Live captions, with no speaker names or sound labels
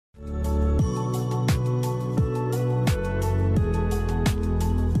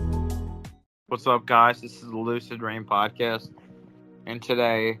What's up, guys? This is the Lucid podcast, and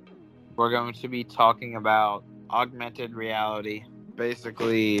today we're going to be talking about augmented reality,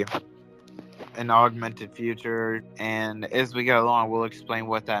 basically an augmented future. And as we go along, we'll explain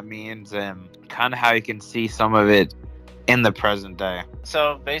what that means and kind of how you can see some of it in the present day.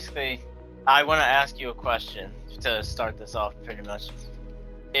 So basically, I want to ask you a question to start this off. Pretty much,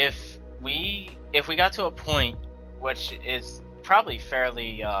 if we got to a point, which is probably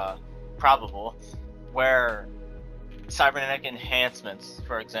fairly probable, where cybernetic enhancements,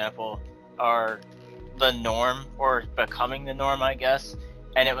 for example, are the norm or becoming the norm, I guess,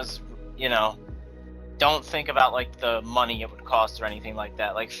 and it was, don't think about like the money it would cost or anything like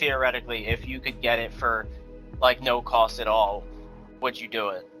that. Like theoretically, if you could get it for like no cost at all, would you do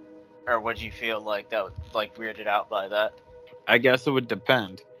it? Or would you feel like that would like weirded out by that? I guess it would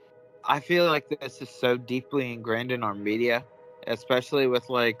depend. I feel like this is so deeply ingrained in our media, especially with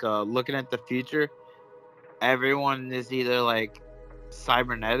looking at the future. Everyone is either like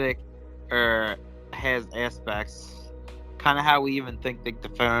cybernetic or has aspects, kind of how we even think the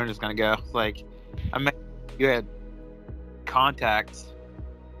phone is gonna go. Like, I mean, you had contacts,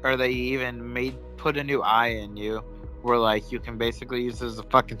 or they even put a new eye in you, where like you can basically use it as a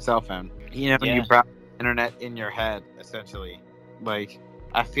fucking cell phone. You browse the internet in your head, essentially. Like,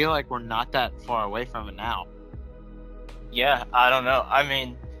 I feel like we're not that far away from it now. Yeah, I don't know. I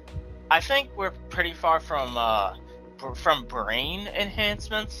mean, I think we're pretty far from brain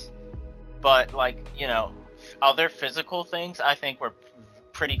enhancements, but like, other physical things, I think we're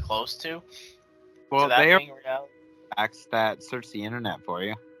pretty close to. Well, they are facts that search the internet for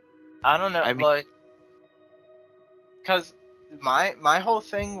you. I don't know, because my whole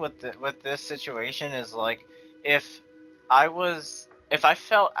thing with this situation is like, if I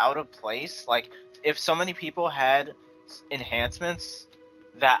felt out of place, like if so many people had enhancements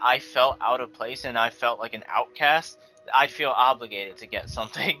that I felt out of place and I felt like an outcast, I'd feel obligated to get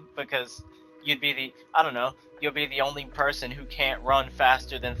something because you'll be the only person who can't run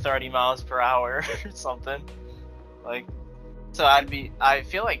faster than 30 miles per hour or something. Like, so I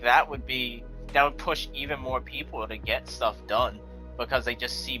feel like that would push even more people to get stuff done because they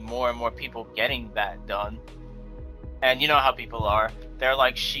just see more and more people getting that done. And you know how people are. They're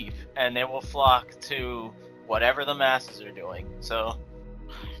like sheep, and they will flock to whatever the masses are doing. So,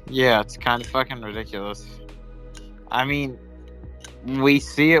 yeah, it's kind of fucking ridiculous. I mean, we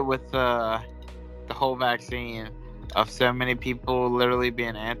see it with the whole vaccine of so many people literally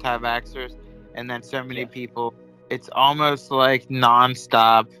being anti-vaxxers, and then so many people. It's almost like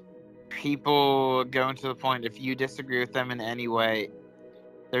nonstop. People going to the point, if you disagree with them in any way,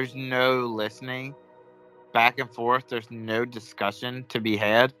 there's no listening. Back and forth, there's no discussion to be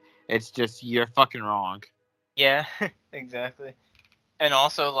had. It's just, you're fucking wrong. Yeah, exactly. And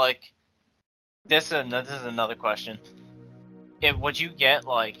also, like, this is another question. Would you get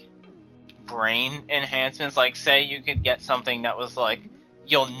like brain enhancements? Like, say you could get something that was like,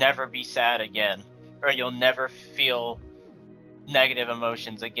 you'll never be sad again, or you'll never feel negative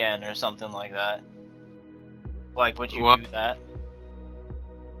emotions again, or something like that. Like, would you do that?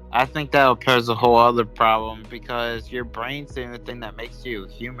 I think that'll pose a whole other problem because your brain's the only thing that makes you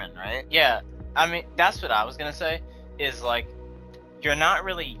human, right? Yeah, I mean, that's what I was gonna say, is like, you're not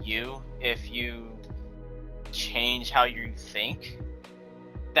really you if you change how you think.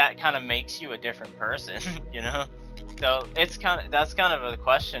 That kind of makes you a different person, So that's kind of a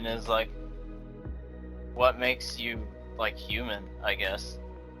question, is like, what makes you like human, I guess?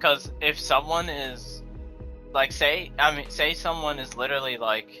 Because if someone is like, say someone is literally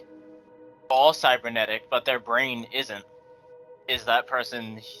like all cybernetic, but their brain isn't, is that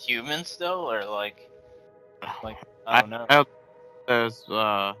person human still, or like I don't know. That's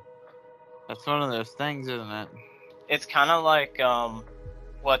one of those things, isn't it? It's kind of like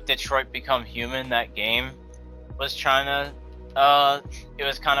what Detroit Become Human, that game, was trying to it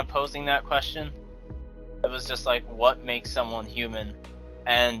was kind of posing that question. It was just like, what makes someone human,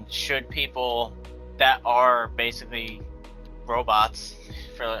 and should people that are basically robots,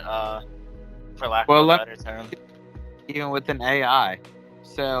 for lack of a better term, even with an AI.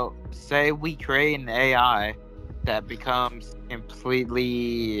 So, say we create an AI that becomes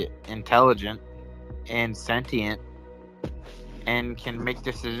completely intelligent and sentient and can make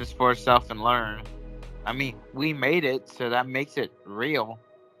decisions for itself and learn. I mean, we made it, so that makes it real.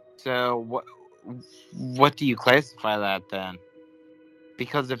 So, what do you classify that then?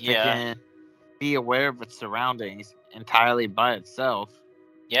 Because if it can be aware of its surroundings entirely by itself.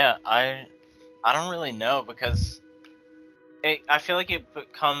 Yeah, I don't really know, because I feel like it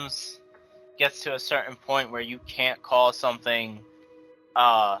gets to a certain point where you can't call something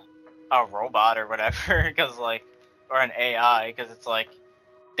a robot or whatever, because like, or an AI, because it's like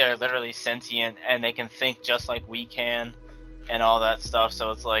they're literally sentient and they can think just like we can, and all that stuff.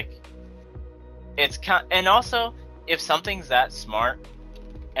 So it's like, it's kind, and also if something's that smart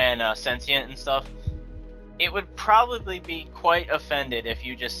and sentient and stuff, it would probably be quite offended if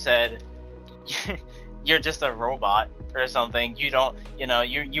you just said you're just a robot or something. You don't,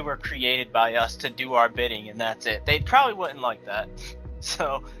 you were created by us to do our bidding and that's it. They probably wouldn't like that.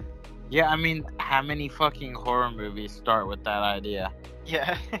 So Yeah, I mean, how many fucking horror movies start with that idea?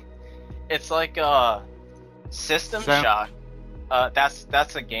 yeah, it's like System So, Shock.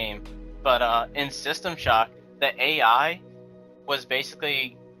 That's a game, but in System Shock, the AI was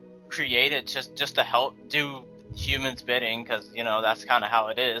basically created just to help do humans bidding, because that's kind of how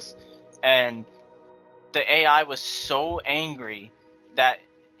it is. And the AI was so angry that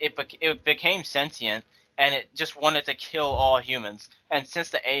it became sentient, and it just wanted to kill all humans. And since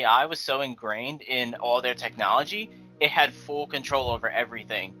the AI was so ingrained in all their technology, it had full control over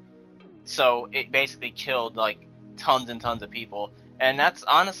everything. So it basically killed like tons and tons of people. And that's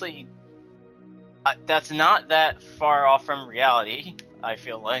honestly, that's not that far off from reality, I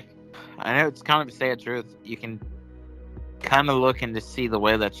feel like. I know it's kind of, to say the truth, you can kind of look and to see the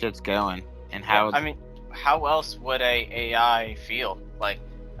way that shit's going and how. I mean, how else would a AI feel? Like,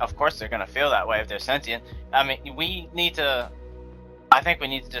 of course they're gonna feel that way if they're sentient. I mean, I think we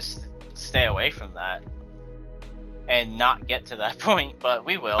need to just stay away from that and not get to that point, but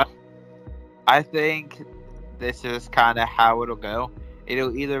we will. I think this is kind of how it'll go.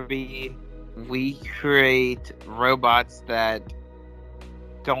 It'll either be we create robots that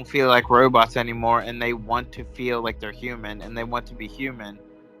don't feel like robots anymore and they want to feel like they're human and they want to be human,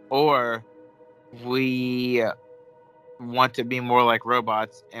 or we want to be more like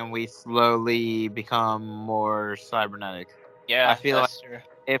robots and we slowly become more cybernetic. Yeah, I feel like that's true.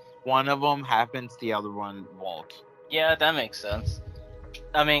 if one of them happens, the other one won't. Yeah, that makes sense.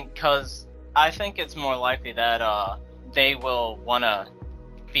 I mean, because I think it's more likely that they will want to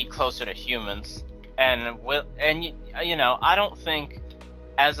be closer to humans, and I don't think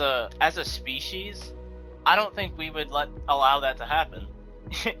as a species, I don't think we would allow that to happen,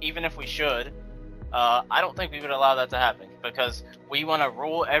 even if we should. I don't think we would allow that to happen because we want to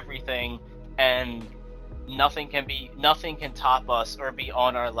rule everything, and nothing can top us or be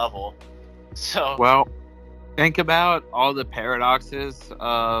on our level. So Well, think about all the paradoxes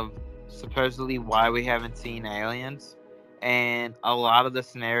of supposedly why we haven't seen aliens, and a lot of the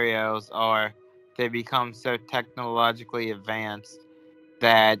scenarios are they become so technologically advanced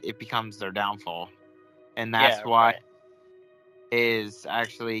that it becomes their downfall, and that's yeah, why right. is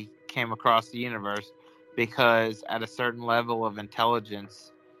actually came across the universe, because at a certain level of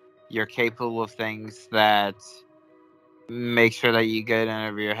intelligence you're capable of things that make sure that you get in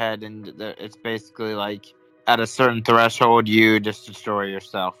over your head, and it's basically like at a certain threshold you just destroy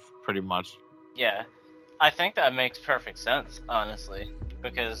yourself pretty much. Yeah, I think that makes perfect sense, honestly,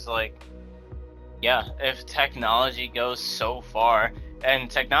 because like, yeah, if technology goes so far, and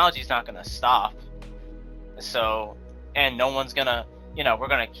technology's not gonna stop, so, and no one's gonna, we're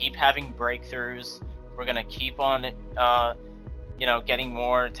gonna keep having breakthroughs. We're gonna keep on, getting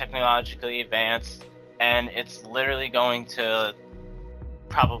more technologically advanced, and it's literally going to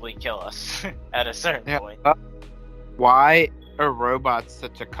probably kill us at a certain point. Why are robots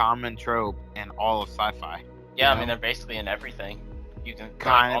such a common trope in all of sci-fi? Yeah, I mean, they're basically in everything. You can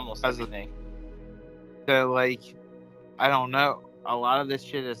Kind of almost because everything. So, like, I don't know. A lot of this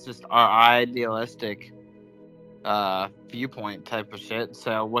shit is just our idealistic viewpoint type of shit.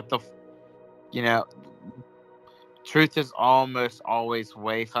 So, truth is almost always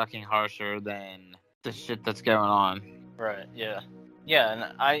way fucking harsher than the shit that's going on. Right, yeah. Yeah, and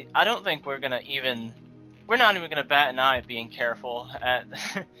I don't think we're not even gonna bat an eye at being careful at,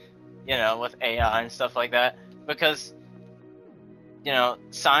 with AI and stuff like that, because,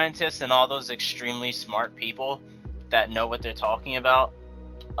 scientists and all those extremely smart people that know what they're talking about,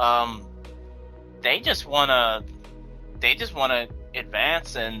 they just wanna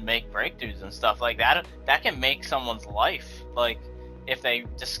advance and make breakthroughs and stuff like that. That can make someone's life, like, if they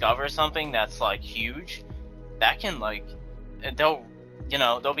discover something that's like huge, that can like, they'll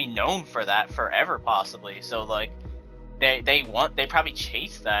be known for that forever possibly. So like, they probably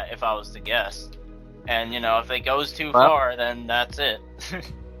chase that, if I was to guess. And if it goes too far, then that's it.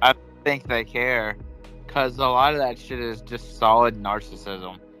 I think they care, because a lot of that shit is just solid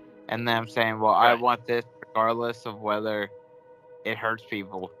narcissism, and them saying, well, I want this regardless of whether it hurts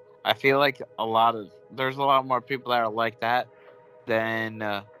people. I feel like there's a lot more people that are like that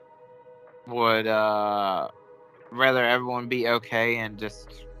than would rather everyone be okay and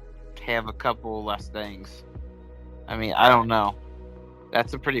just have a couple less things. I mean, I don't know.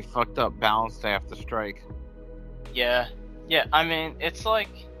 That's a pretty fucked up balance to have to strike. Yeah. Yeah, I mean, it's like,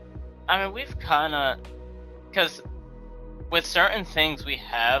 I mean, we've kind of, because with certain things we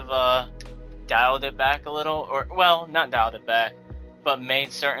have dialed it back a little, or, well, not dialed it back, but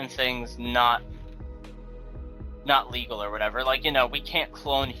made certain things not legal or whatever. Like, you know, we can't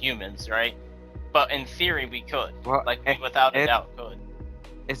clone humans, right? But in theory, we could. Well, Like, we without a doubt could.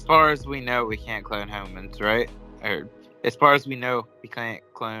 As far as we know, we can't clone humans, right? Or as far as we know, we can't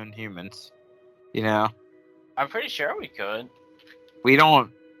clone humans. You know, I'm pretty sure we could. we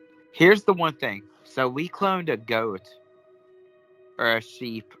don't. Here's the one thing. So we cloned a goat, or a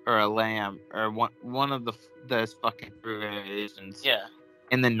sheep, or a lamb, or one of those fucking variations. Yeah.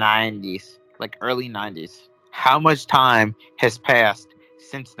 In the 90s, like early 90s. How much time has passed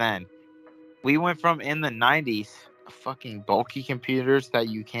since then? We went from in the 90s, fucking bulky computers that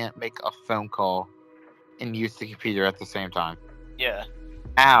you can't make a phone call and use the computer at the same time. Yeah.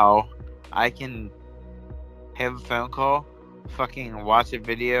 Now, I can have a phone call, fucking watch a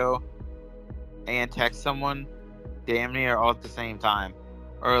video, and text someone damn near all at the same time.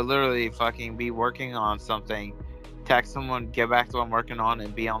 Or literally fucking be working on something, text someone, get back to what I'm working on,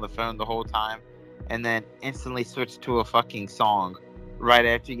 and be on the phone the whole time, and then instantly switch to a fucking song right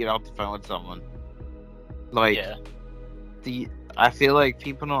after you get off the phone with someone. Like, yeah. I feel like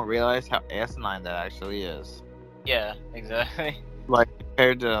people don't realize how asinine that actually is. Yeah, exactly. Like,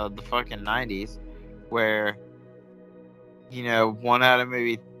 compared to the fucking 90s, where, you know, 1 out of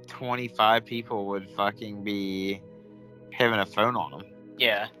maybe 25 people would fucking be having a phone on them.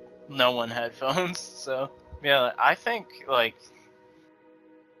 Yeah, no one had phones, so yeah, I think like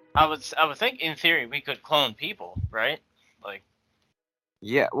I would think in theory we could clone people, right? Like,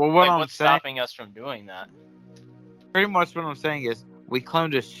 yeah. Well, what like I'm what's saying, stopping us from doing that? pretty much what I'm saying is, we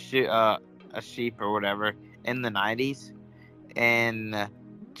cloned a sheep or whatever in the 90s, and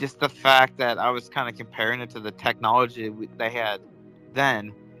just the fact that I was kind of comparing it to the technology they had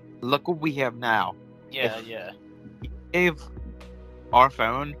then. Look what we have now. Yeah, If yeah, you gave our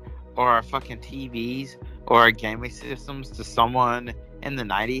phone or our fucking TVs or our gaming systems to someone in the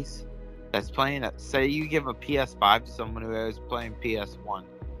 90s that's playing it, say you give a PS5 to someone who was playing PS1,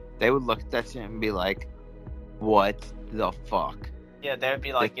 they would look at that shit and be like, what the fuck? yeah. They'd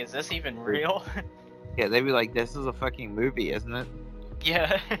be like, "Is this even real?" Yeah, they'd be like, this is a fucking movie, isn't it?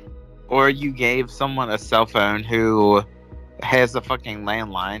 Yeah, Or you gave someone a cell phone who has a fucking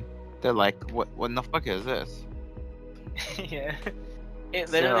landline, they're like, what in the fuck is this? yeah. It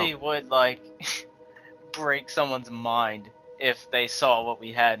literally would like break someone's mind if they saw what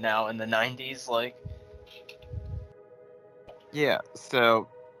we had now in the 90s. Like, Yeah, so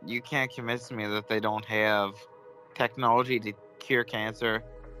you can't convince me that they don't have technology to cure cancer.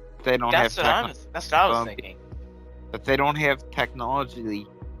 They don't that's have what I was thinking. That they don't have technology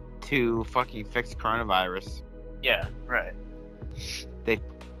to fucking fix coronavirus. Yeah, right. They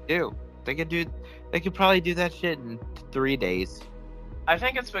do. They could probably do that shit in 3 days. I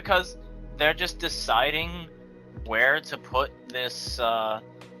think it's because they're just deciding where to put this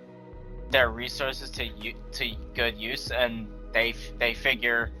their resources to good use, and they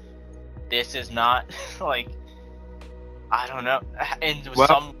figure this is not like, I don't know, in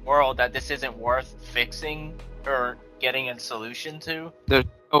some world that this isn't worth fixing or getting a solution to.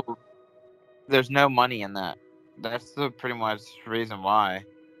 There's no money in that. That's the pretty much reason why.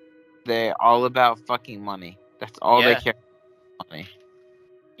 They're all about fucking money. That's all they care about, money.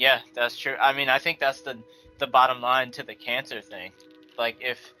 Yeah, that's true. I mean, I think that's the bottom line to the cancer thing. Like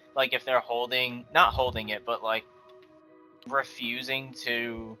if they're not holding it, but like refusing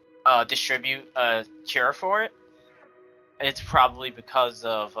to distribute a cure for it, it's probably because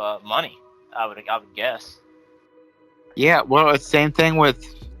of money. I would guess. Yeah, well, it's the same thing with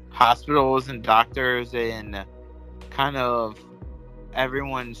hospitals and doctors and kind of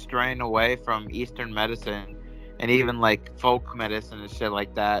everyone straying away from Eastern medicine and even like folk medicine and shit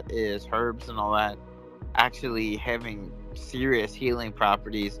like that, is herbs and all that actually having serious healing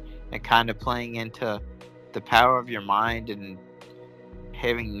properties and kind of playing into the power of your mind and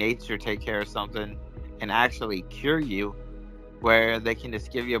having nature take care of something and actually cure you, where they can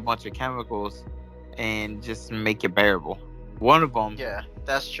just give you a bunch of chemicals and just make it bearable. One of them, yeah,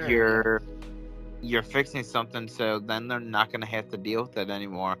 that's true. You're fixing something, so then they're not going to have to deal with it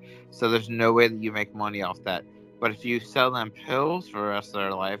anymore. So there's no way that you make money off that. But if you sell them pills for the rest of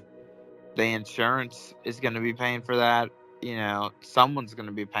their life, the insurance is going to be paying for that. You know, someone's going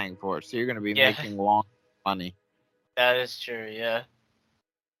to be paying for it. So you're going to be making long money. That is true, yeah.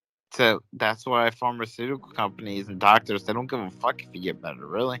 So that's why pharmaceutical companies and doctors, they don't give a fuck if you get better,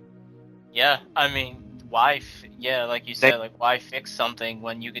 really. Yeah, I mean, yeah, like you They said, like why fix something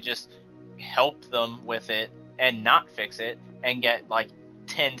when you could just help them with it and not fix it and get like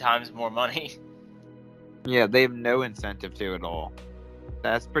 10 times more money. they have no incentive to at all.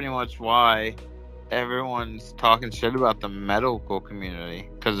 That's pretty much why everyone's talking shit about the medical community,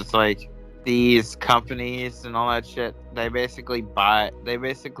 because it's like these companies and all that shit. They basically buy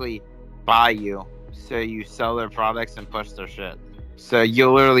you, so you sell their products and push their shit. So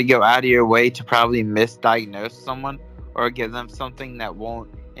you'll literally go out of your way to probably misdiagnose someone or give them something that won't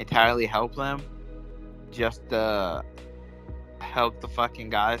entirely help them, just to help the fucking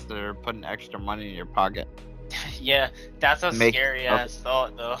guys that are putting extra money in your pocket. Yeah, that's a Make scary ass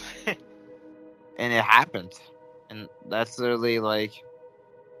thought though. And it happens, and that's literally like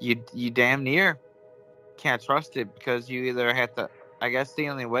you damn near can't trust it, because you either have to. I guess the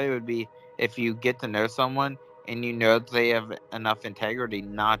only way would be if you get to know someone and you know they have enough integrity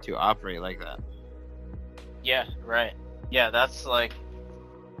not to operate like that. Yeah, right. Yeah, that's like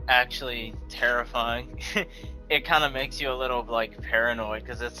actually terrifying. It kind of makes you a little like paranoid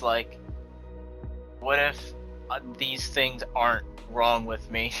because it's like, what if these things aren't wrong with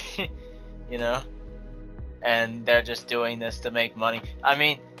me, you know? And they're just doing this to make money. I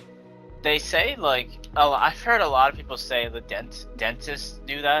mean, they say like I've heard a lot of people say the dentists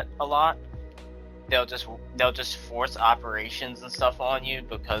do that a lot. They'll just force operations and stuff on you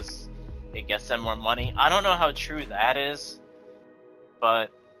because it gets them more money. I don't know how true that is, but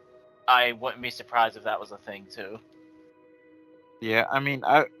I wouldn't be surprised if that was a thing too. Yeah, I mean,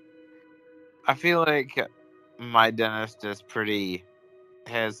 I feel like my dentist is pretty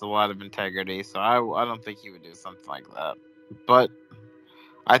has a lot of integrity, so I don't think he would do something like that. But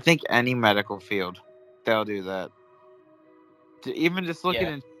I think any medical field, they'll do that. Even just look at Yeah,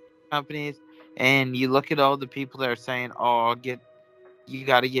 insurance companies, and you look at all the people that are saying, "Oh, you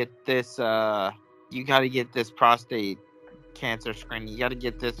got to get this, you got to get this prostate cancer screening. You got to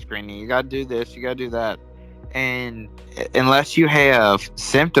get this screening. You got to do this. You got to do that." And unless you have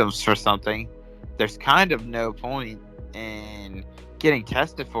symptoms for something, there's kind of no point in getting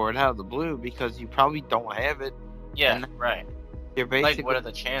tested for it out of the blue, because you probably don't have it, yeah, and right. you're Like, what basically are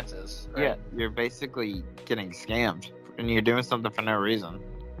the chances? Right? yeah, you're basically getting scammed, and you're doing something for no reason.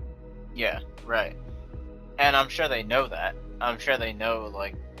 Yeah, right. And I'm sure they know that. I'm sure they know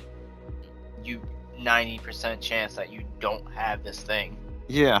like you 90% chance that you don't have this thing.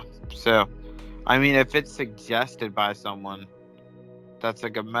 Yeah, so I mean, if it's suggested by someone that's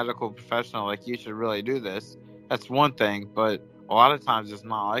like a medical professional, like you should really do this, that's one thing. But a lot of times it's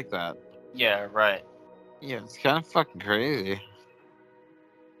not like that. Yeah, right. Yeah, it's kind of fucking crazy.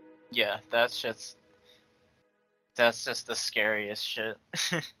 Yeah, that's just the scariest shit.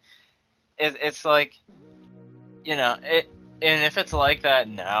 It's like, it, and if it's like that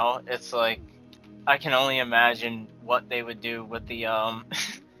now, it's like I can only imagine what they would do with the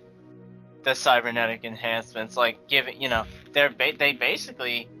the cybernetic enhancements, like giving, they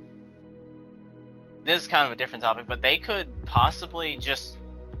basically, this is kind of a different topic, but they could possibly just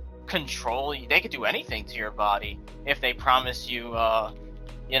control you. They could do anything to your body if they promise you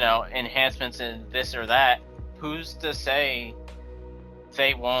enhancements in this or that. Who's to say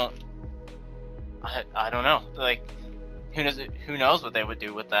they won't? I don't know. Like, who knows what they would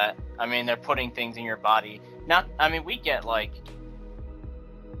do with that? I mean, they're putting things in your body. Not, I mean, we get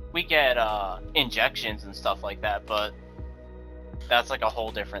injections and stuff like that, but that's like a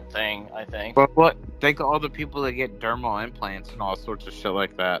whole different thing, I think. But what? Think of all the people that get dermal implants and all sorts of shit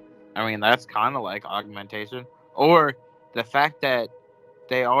like that. I mean, that's kind of like augmentation. Or the fact that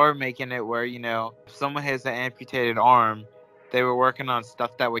they are making it where, if someone has an amputated arm, they were working on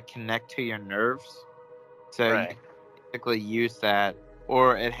stuff that would connect to your nerves. So you Right. basically use that,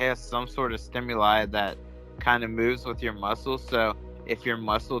 or it has some sort of stimuli that kind of moves with your muscles. So if your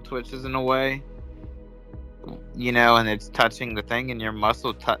muscle twitches in a way, and it's touching the thing, and your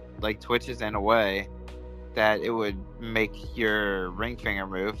muscle twitches in a way that it would make your ring finger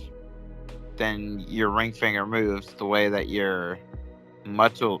move, then your ring finger moves the way that your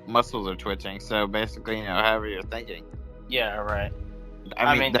muscles are twitching. So basically, however you're thinking. Yeah, right.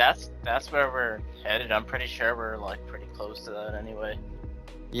 I mean, that's where we're headed. I'm pretty sure we're like pretty close to that anyway.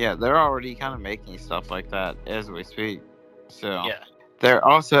 Yeah, they're already kind of making stuff like that as we speak. So Yeah. they're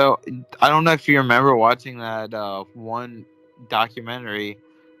also, I don't know if you remember watching that one documentary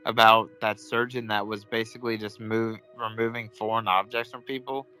about that surgeon that was basically just removing foreign objects from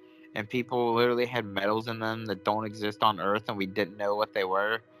people, and people literally had metals in them that don't exist on Earth, and we didn't know what they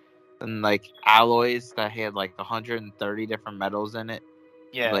were, and like alloys that had like 130 different metals in it.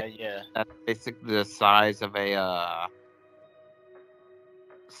 Yeah, Like yeah. that's basically the size of a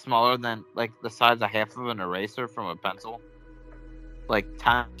smaller than like the size of half of an eraser from a pencil, like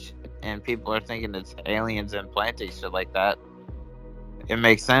tiny shit, and people are thinking it's aliens implanting shit like that. It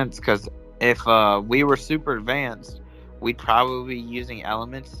makes sense because if we were super advanced, we'd probably be using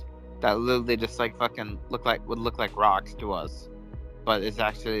elements that literally just like fucking would look like rocks to us, but it's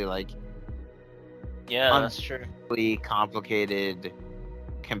actually like Yeah, that's true. unbelievably complicated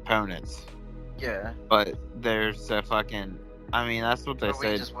components. Yeah. But there's a fucking. I mean, that's what they But we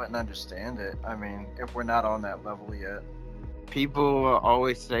said. just wouldn't understand it. I mean, if we're not on that level yet. People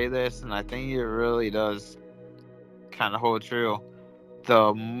always say this, and I think it really does kind of hold true.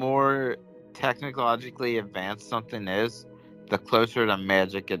 The more technologically advanced something is, the closer to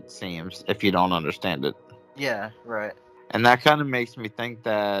magic it seems if you don't understand it. Yeah, right. And that kind of makes me think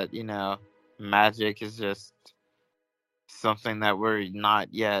that, magic is just something that we're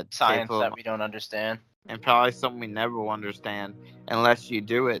not yet Science capable that of, we don't understand. and probably something we never will understand. Unless you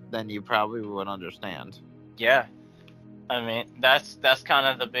do it, then you probably would understand. Yeah. I mean, that's kind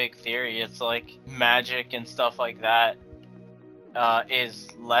of the big theory. It's like magic and stuff like that is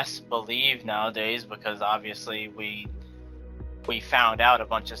less believed nowadays because obviously we found out a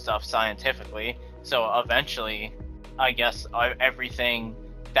bunch of stuff scientifically. So eventually, I guess everything,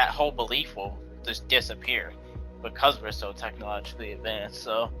 that whole belief will just disappear because we're so technologically advanced.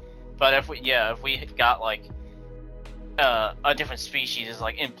 So, but if we got like a different species is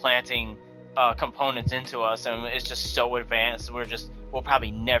like implanting components into us and it's just so advanced we'll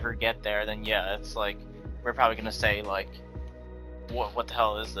probably never get there, then yeah, it's like we're probably gonna say like what the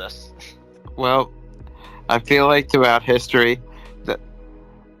hell is this? Well, I feel like throughout history,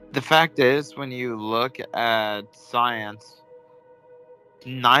 the fact is, when you look at science,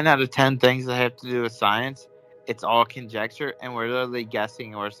 9 out of 10 things that have to do with science, it's all conjecture, and we're literally guessing,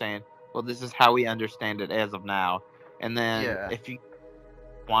 and we're saying, well, this is how we understand it as of now. And then if you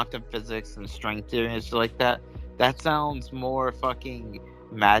quantum physics and string theory and shit like that, that sounds more fucking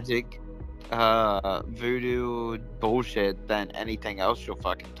magic, voodoo bullshit than anything else you'll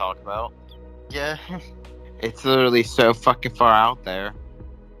fucking talk about. Yeah. It's literally so fucking far out there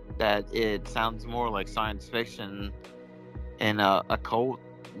that it sounds more like science fiction and occult,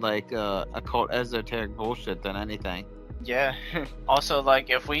 like occult esoteric bullshit than anything. Yeah. Also, like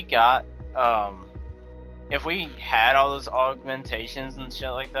if we got if we had all those augmentations and shit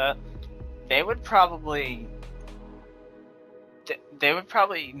like that, they would probably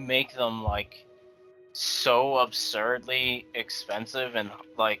make them like so absurdly expensive and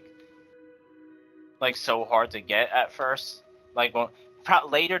like so hard to get at first. Like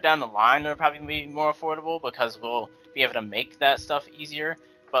later down the line, it'll probably be more affordable because we'll be able to make that stuff easier.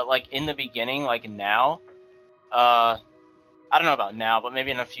 But like in the beginning, like now, I don't know about now, but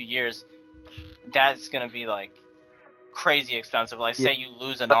maybe in a few years, that's gonna be like crazy expensive. Like say you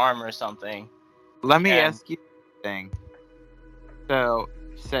lose an arm or something. Let me ask you a thing. So,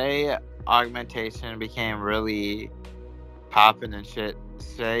 say augmentation became really popping and shit.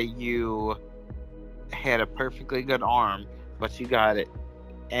 Say you had a perfectly good arm, but you got it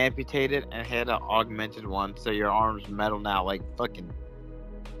amputated and had an augmented one, so your arm's metal now, like fucking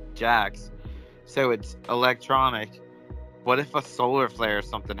jacks. So it's electronic. What if a solar flare or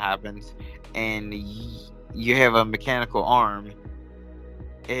something happens and you have a mechanical arm,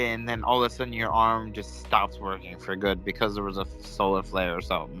 and then all of a sudden your arm just stops working for good because there was a solar flare or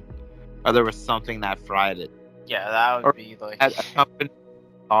something, or there was something that fried it? Yeah, that would be like a company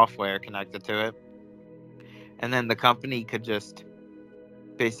software connected to it, and then the company could just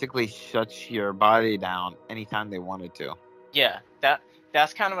basically shut your body down anytime they wanted to. Yeah,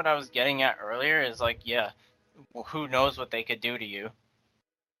 that's kind of what I was getting at earlier. Is like, yeah, well, who knows what they could do to you?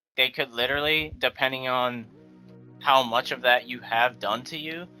 They could literally, depending on how much of that you have done to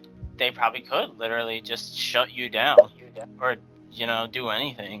you, they probably could literally just shut you down or do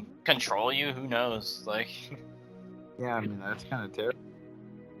anything, control you. Who knows? Like, yeah, I mean that's kind of terrible.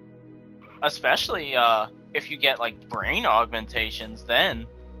 Especially if you get like brain augmentations, then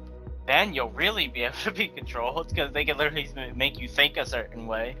you'll really be able to be controlled because they can literally make you think a certain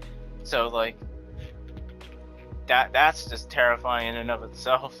way. So like that's just terrifying in and of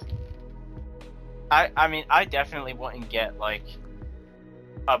itself. I mean, I definitely wouldn't get like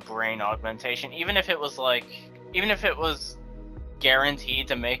a brain augmentation, even if it was guaranteed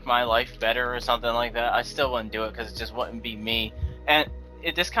to make my life better or something like that. I still wouldn't do it because it just wouldn't be me. And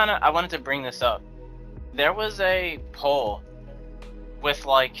I wanted to bring this up. There was a poll with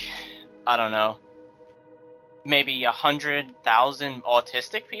like, I don't know, maybe 100,000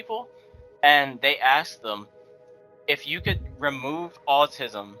 autistic people, and they asked them if you could remove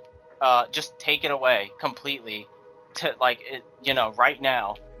autism, just take it away completely, to like it, you know, right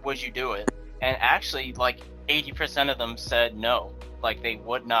now, would you do it? And actually, like 80% of them said no, like they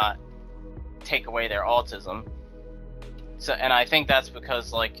would not take away their autism. So, and I think that's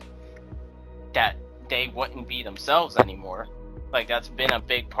because like that they wouldn't be themselves anymore. Like that's been a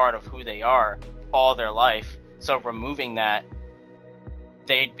big part of who they are all their life. So removing that,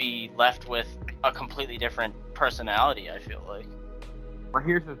 they'd be left with a completely different personality, I feel like. Well,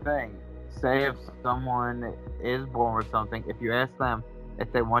 here's the thing. Say if someone is born with something, if you ask them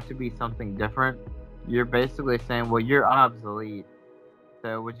if they want to be something different, you're basically saying, well, you're obsolete.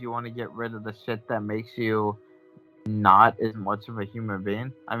 So would you want to get rid of the shit that makes you not as much of a human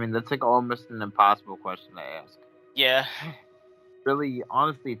being? I mean, that's like almost an impossible question to ask. Yeah. Really,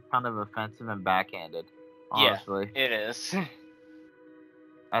 honestly, it's kind of offensive and backhanded. Honestly. Yeah, it is.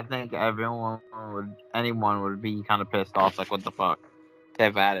 I think anyone would be kind of pissed off, like, what the fuck?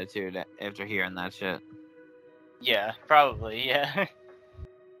 Type attitude after hearing that shit. Yeah, probably, yeah.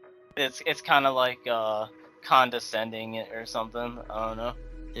 It's kind of like condescending or something. I don't know.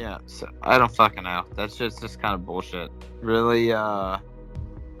 Yeah, so I don't fucking know. That's just kind of bullshit. Really,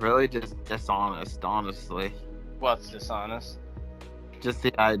 really just dishonest, honestly. What's dishonest? Just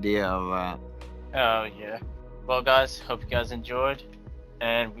the idea of that. Oh, yeah. Well, guys, hope you guys enjoyed,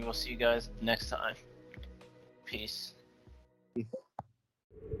 and we will see you guys next time. Peace.